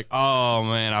table. Like, oh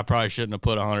man, I probably shouldn't have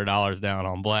put $100 down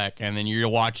on black. And then you're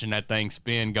watching that thing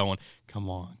spin, going, come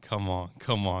on, come on,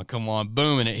 come on, come on,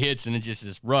 boom, and it hits, and it's just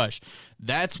this rush.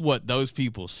 That's what those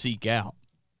people seek out,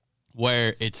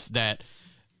 where it's that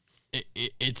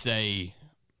it's a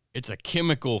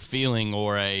chemical feeling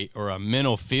or a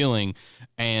mental feeling,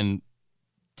 and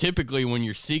typically when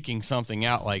you're seeking something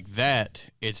out like that,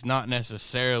 it's not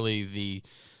necessarily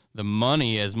the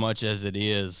money as much as it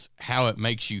is how it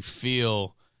makes you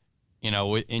feel,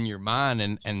 in your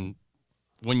mind. And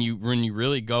when you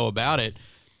really go about it,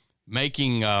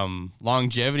 making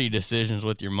longevity decisions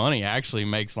with your money actually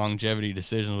makes longevity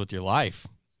decisions with your life.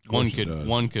 One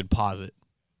could posit.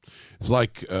 It's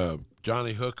like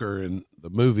Johnny Hooker in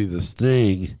the movie The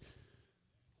Sting,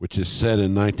 which is set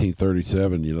in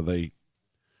 1937.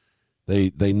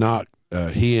 They knock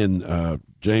he and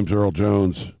James Earl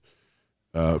Jones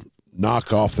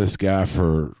knock off this guy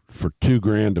for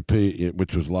 $2,000 to pay,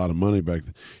 which was a lot of money back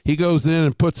then. He goes in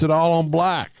and puts it all on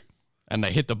black. And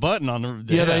they hit the button on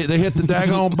the they hit the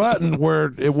daggone button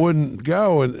where it wouldn't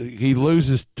go, and he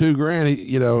loses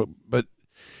 $2,000. But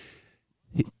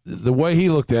the way he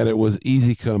looked at it was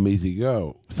easy come, easy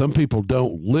go. Some people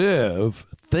don't live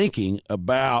thinking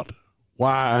about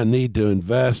why I need to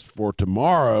invest for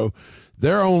tomorrow.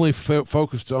 They're only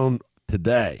focused on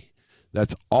today.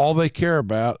 That's all they care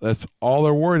about. That's all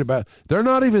they're worried about. They're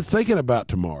not even thinking about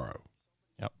tomorrow.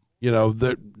 Yep.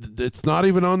 It's not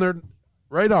even on their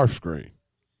radar screen.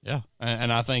 Yeah,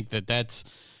 and I think that's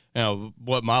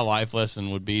what my life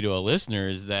lesson would be to a listener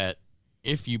is that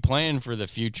if you plan for the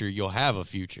future, you'll have a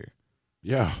future.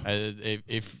 Yeah.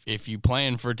 If you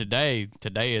plan for today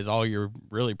is all you're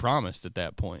really promised at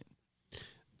that point.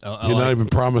 You're not even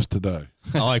promised today.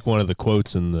 I like one of the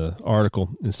quotes in the article.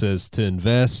 It says, to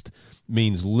invest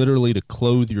means literally to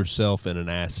clothe yourself in an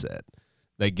asset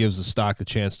that gives the stock the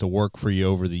chance to work for you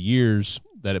over the years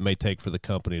that it may take for the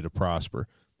company to prosper.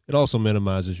 It also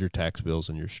minimizes your tax bills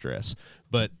and your stress.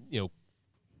 But,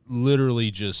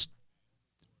 literally just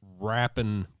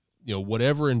wrapping,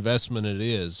 whatever investment it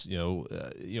is,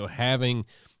 having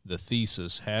the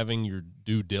thesis, having your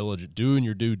due diligence, doing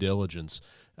your due diligence,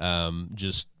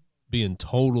 just being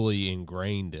totally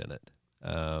ingrained in it.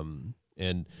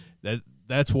 And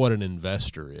that's what an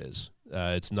investor is.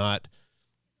 It's not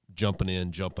jumping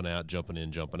in, jumping out, jumping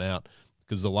in, jumping out,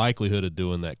 because the likelihood of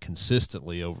doing that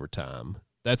consistently over time,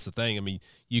 that's the thing. I mean,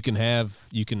 you can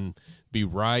be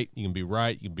right, you can be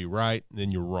right, and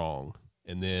then you're wrong.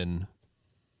 And then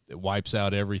it wipes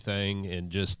out everything. And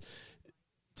just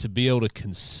to be able to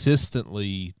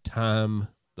consistently time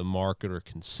the market or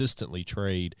consistently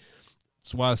trade,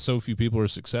 that's why so few people are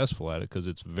successful at it, because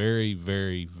it's very,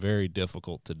 very, very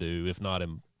difficult to do, if not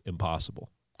impossible.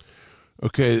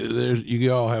 Okay,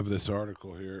 you all have this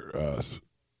article here.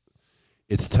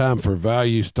 It's time for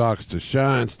value stocks to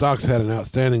shine. Stocks had an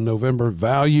outstanding November.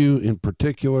 Value, in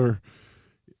particular,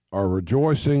 are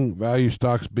rejoicing. Value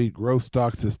stocks beat growth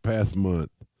stocks this past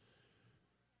month.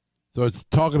 So it's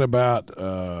talking about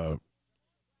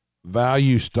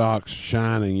value stocks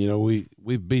shining.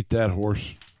 We've beat that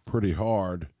horse pretty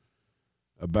hard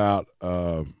about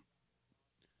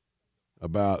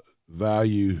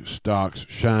value stocks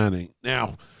shining.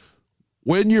 Now,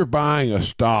 when you're buying a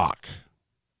stock,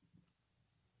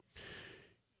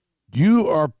 you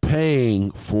are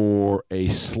paying for a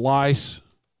slice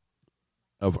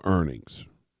of earnings.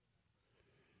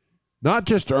 Not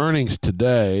just earnings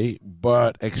today,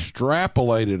 but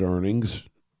extrapolated earnings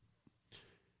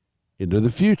into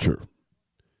the future.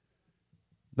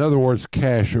 In other words,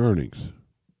 cash earnings.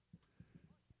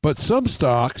 But some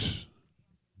stocks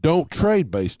don't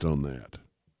trade based on that.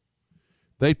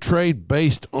 They trade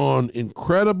based on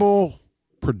incredible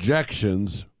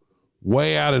projections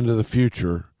way out into the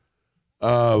future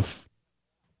of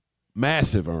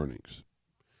massive earnings.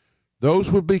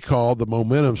 Those would be called the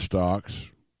momentum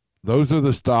stocks. Those are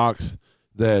the stocks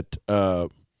that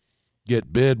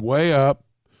get bid way up.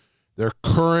 Their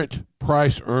current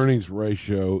price-earnings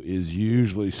ratio is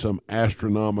usually some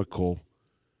astronomical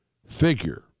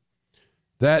figure.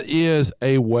 That is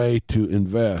a way to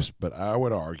invest, but I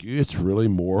would argue it's really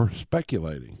more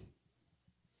speculating.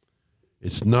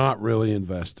 It's not really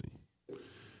investing.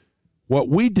 What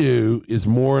we do is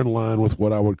more in line with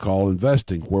what I would call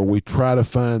investing, where we try to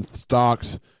find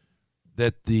stocks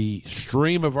that the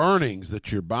stream of earnings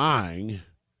that you're buying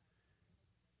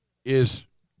is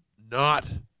not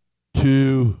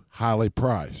too highly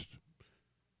priced.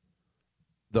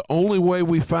 The only way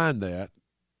we find that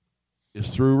is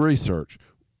through research.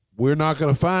 We're not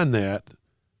going to find that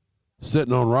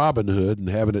sitting on Robinhood and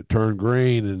having it turn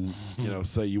green and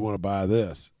say you want to buy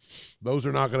this. Those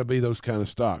are not going to be those kind of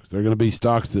stocks. They're going to be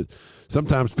stocks that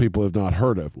sometimes people have not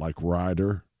heard of, like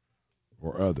Ryder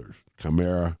or others,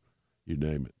 Chimera, you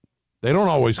name it. They don't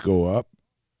always go up.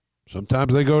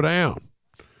 Sometimes they go down.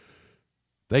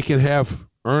 They can have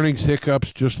earnings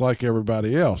hiccups just like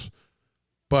everybody else.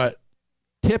 But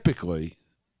typically,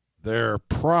 their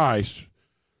price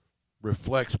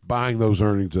reflects buying those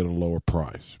earnings at a lower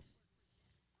price.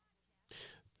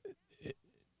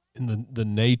 And the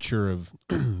nature of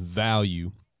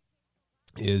value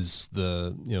is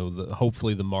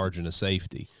hopefully the margin of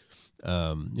safety.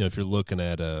 If you're looking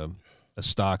at a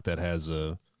stock that has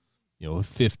a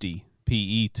 50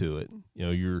 PE to it,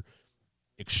 you're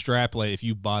extrapolate. If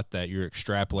you bought that, you're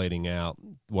extrapolating out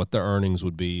what the earnings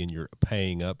would be, and you're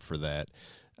paying up for that.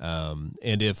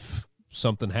 And if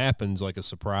something happens, like a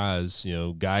surprise,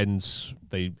 guidance,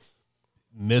 they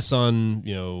miss on,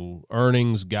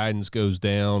 earnings, guidance goes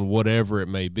down, whatever it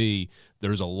may be,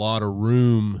 there's a lot of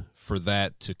room for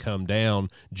that to come down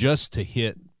just to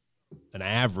hit an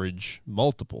average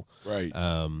multiple. Right.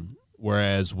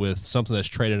 Whereas with something that's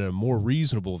traded at a more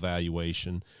reasonable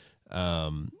valuation,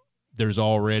 there's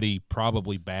already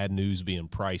probably bad news being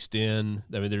priced in.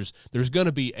 I mean, there's going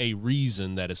to be a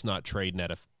reason that it's not trading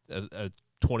at a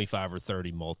 25 or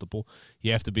 30 multiple.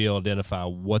 You have to be able to identify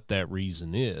what that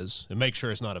reason is and make sure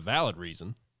it's not a valid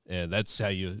reason. And that's how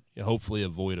you hopefully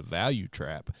avoid a value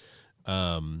trap.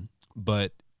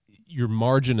 But your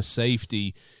margin of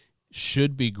safety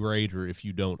should be greater if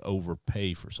you don't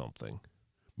overpay for something.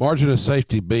 Margin of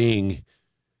safety being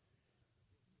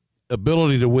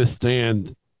ability to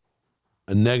withstand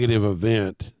a negative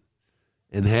event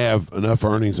and have enough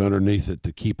earnings underneath it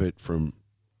to keep it from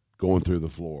going through the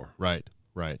floor. Right.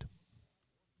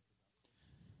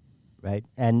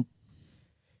 And,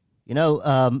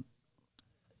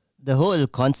 the whole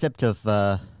concept of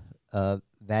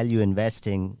value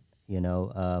investing,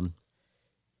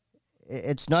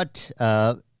 it's not,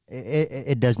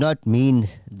 it does not mean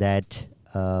that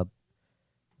the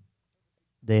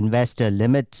investor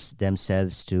limits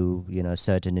themselves to,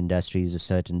 certain industries or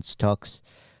certain stocks.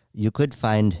 You could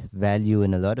find value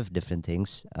in a lot of different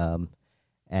things.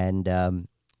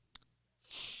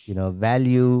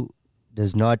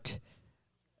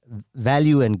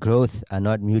 Value and growth are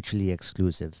not mutually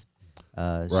exclusive.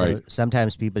 Right. So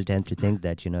sometimes people tend to think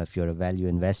that, if you're a value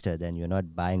investor, then you're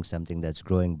not buying something that's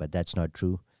growing, but that's not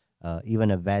true.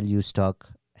 Even a value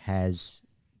stock has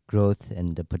growth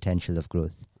and the potential of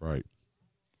growth. Right.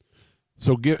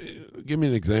 So give me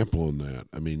an example on that.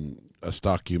 I mean, a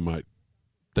stock you might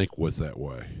think was that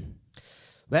way.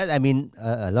 Well, I mean,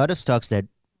 a lot of stocks that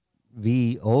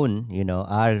we own,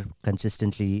 are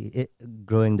consistently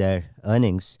growing their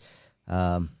earnings.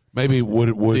 Maybe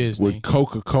would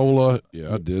Coca-Cola,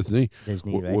 Disney,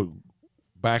 right?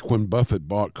 Back when Buffett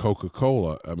bought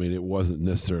Coca-Cola, I mean, it wasn't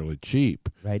necessarily cheap,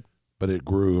 right? But it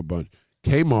grew a bunch.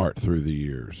 Kmart through the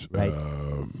years, right?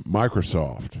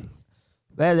 Microsoft.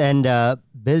 Well, and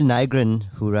Bill Nygren,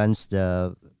 who runs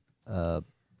the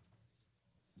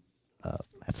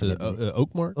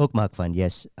Oakmark Fund,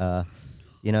 yes.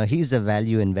 He's a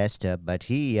value investor, but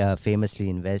he famously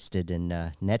invested in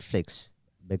Netflix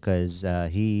because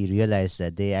he realized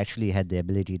that they actually had the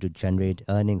ability to generate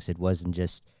earnings. It wasn't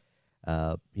just,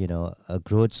 a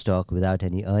growth stock without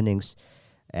any earnings.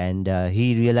 And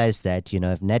he realized that,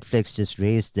 if Netflix just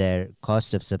raised their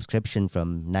cost of subscription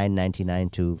from $9.99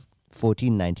 to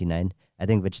 $14.99, I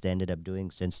think, which they ended up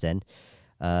doing since then,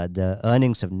 the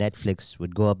earnings of Netflix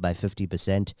would go up by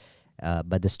 50%,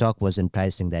 but the stock wasn't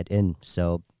pricing that in.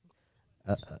 So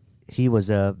he was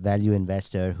a value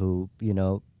investor who,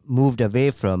 moved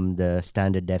away from the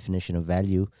standard definition of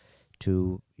value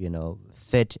to,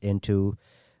 fit into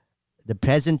the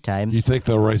present time. Do you think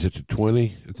they'll raise it to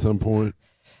 20 at some point?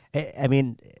 I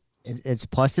mean, it's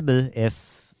possible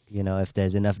if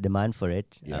there's enough demand for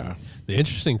it. Yeah. The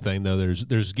interesting thing, though,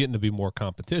 there's getting to be more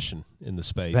competition in the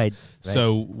space. Right.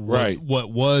 So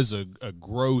what was a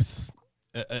growth,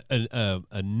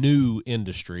 a new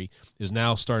industry is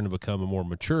now starting to become a more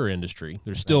mature industry.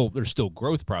 There's still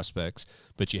growth prospects,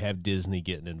 but you have Disney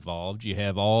getting involved. You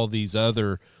have all these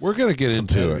other. We're going to get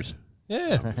into it.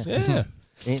 Yeah.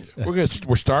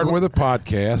 We're starting with a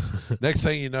podcast. Next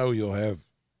thing you know, you'll have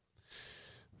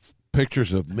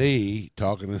pictures of me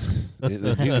talking to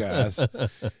you guys. Yeah,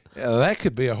 that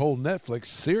could be a whole Netflix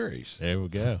series. There we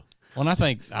go. Well, and I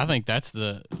think that's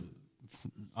the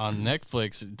on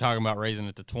Netflix talking about raising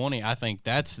it to 20. I think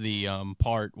that's the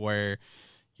part where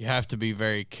you have to be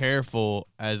very careful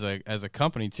as a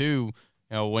company too.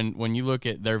 When you look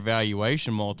at their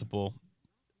valuation multiple,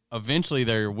 eventually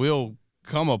there will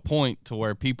come a point to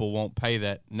where people won't pay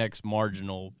that next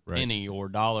marginal penny or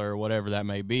dollar or whatever that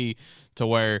may be, to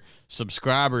where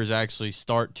subscribers actually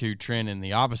start to trend in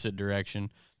the opposite direction.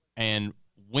 And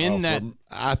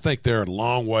I think they're a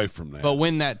long way from that. But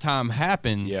when that time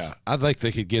happens, yeah, I think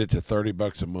they could get it to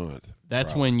 $30 a month.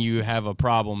 That's when you have a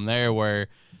problem there where,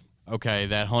 okay,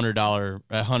 that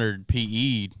 $100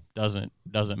 PE doesn't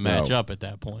match up at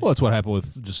that point. Well, that's what happened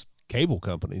with just cable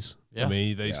companies. Yeah. I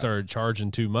mean, they started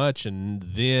charging too much, and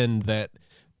then that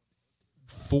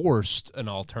forced an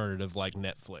alternative like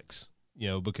Netflix,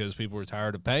 because people were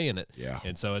tired of paying it. Yeah.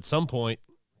 And so at some point,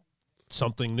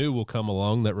 something new will come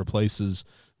along that replaces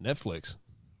Netflix.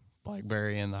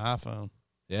 BlackBerry and the iPhone.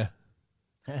 Yeah.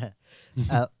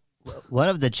 One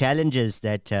of the challenges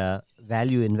that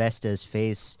value investors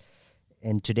face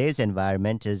in today's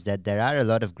environment is that there are a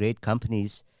lot of great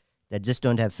companies that just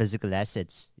don't have physical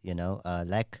assets,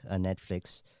 like a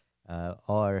Netflix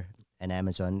or an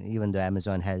Amazon, even though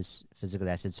Amazon has physical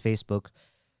assets, Facebook,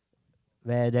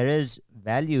 where there is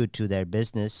value to their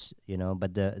business,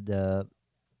 but the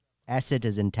asset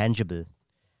is intangible.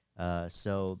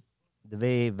 So the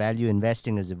way value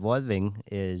investing is evolving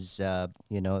is,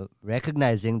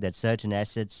 recognizing that certain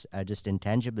assets are just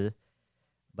intangible,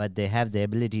 but they have the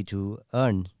ability to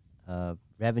earn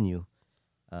revenue.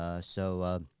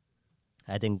 So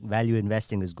I think value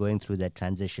investing is going through that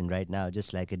transition right now,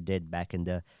 just like it did back in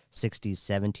the 60s,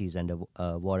 70s under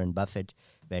Warren Buffett,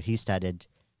 where he started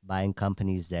buying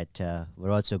companies that were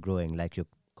also growing, like your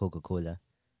Coca-Cola.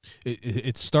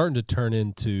 It's starting to turn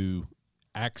into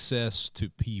access to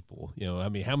people. I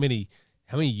mean, how many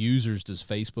users does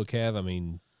Facebook have? I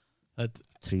mean,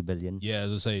 3 billion. Yeah,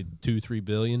 as I say, 2-3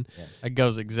 billion. Yeah. That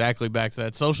goes exactly back to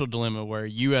that social dilemma where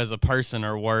you as a person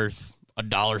are worth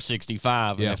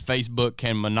 $1.65. And if Facebook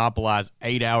can monopolize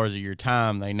 8 hours of your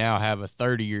time, they now have a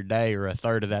third of your day or a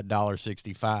third of that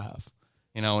 $1.65.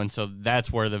 And so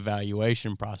that's where the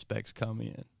valuation prospects come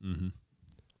in. Mm-hmm.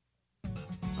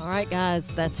 All right, guys,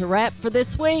 that's a wrap for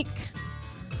this week.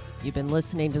 You've been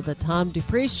listening to the Tom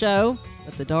Dupree Show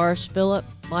with the Darsh, Philip,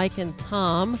 Mike, and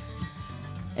Tom.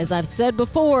 As I've said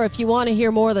before, if you want to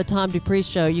hear more of the Tom Dupree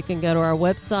Show, you can go to our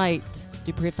website,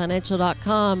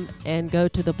 DupreeFinancial.com, and go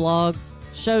to the blog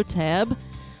show tab.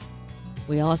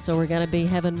 We also are going to be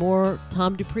having more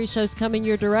Tom Dupree shows coming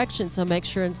your direction, so make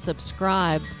sure and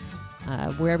subscribe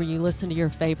wherever you listen to your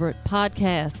favorite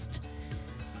podcast.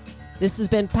 This has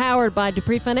been powered by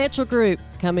Dupree Financial Group,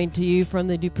 coming to you from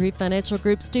the Dupree Financial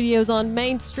Group studios on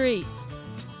Main Street.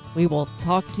 We will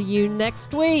talk to you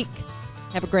next week.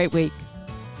 Have a great week.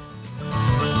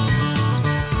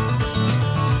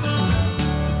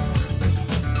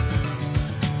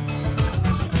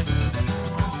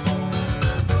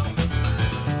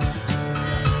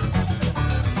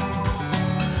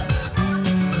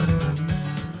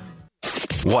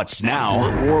 What's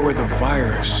now? War with a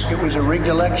virus. It was a rigged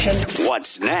election.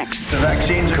 What's next? The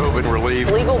vaccines. COVID relief.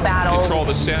 Legal battle. Control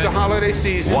the Senate. The holiday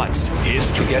season. What's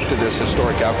history? To get to this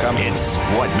historic outcome. It's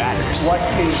what matters. What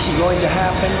is going to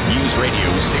happen? News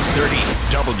Radio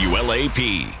 630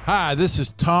 WLAP. Hi, this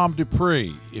is Tom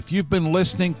Dupree. If you've been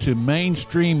listening to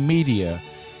mainstream media,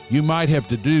 you might have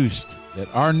deduced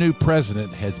that our new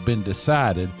president has been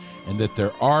decided and that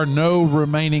there are no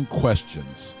remaining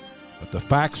questions. But the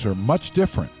facts are much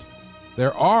different.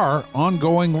 There are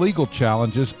ongoing legal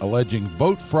challenges alleging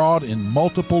vote fraud in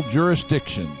multiple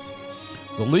jurisdictions.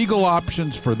 The legal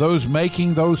options for those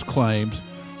making those claims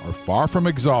are far from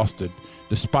exhausted,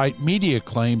 despite media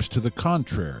claims to the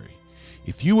contrary.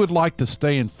 If you would like to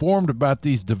stay informed about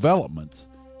these developments,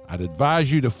 I'd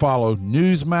advise you to follow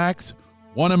Newsmax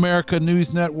One America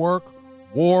News Network,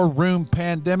 War Room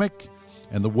Pandemic,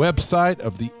 and the website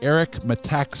of the Eric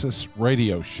Metaxas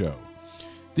Radio Show.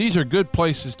 These are good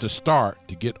places to start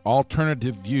to get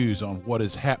alternative views on what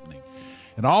is happening.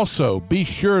 And also, be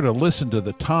sure to listen to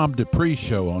the Tom Dupree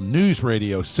Show on News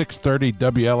Radio 630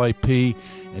 WLAP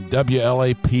and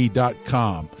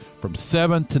WLAP.com from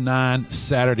 7 to 9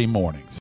 Saturday mornings.